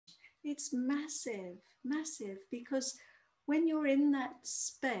It's massive, massive, because when you're in that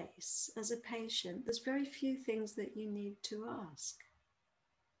space as a patient, there's very few things that you need to ask.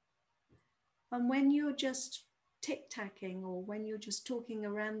 And when you're just tic-tacking, or when you're just talking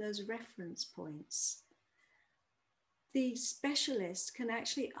around those reference points, the specialist can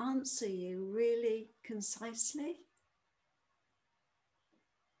actually answer you really concisely.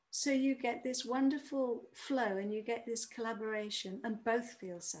 So you get this wonderful flow and you get this collaboration, and both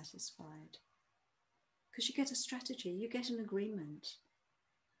feel satisfied. Because you get a strategy, you get an agreement.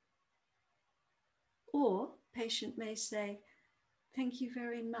 Or patient may say, thank you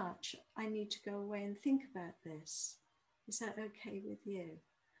very much, I need to go away and think about this. Is that okay with you?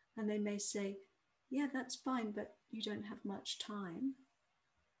 And they may say, yeah, that's fine, but you don't have much time.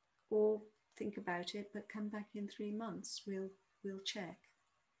 Or think about it, but come back in 3 months, we'll check.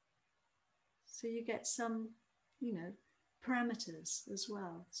 So you get some, parameters as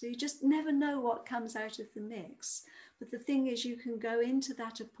well. So you just never know what comes out of the mix. But the thing is, you can go into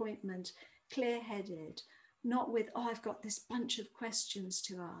that appointment clear-headed, not with, oh, I've got this bunch of questions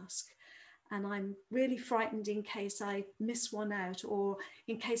to ask, and I'm really frightened in case I miss one out, or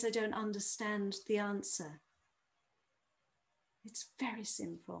in case I don't understand the answer. It's very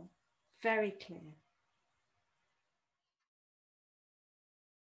simple, very clear.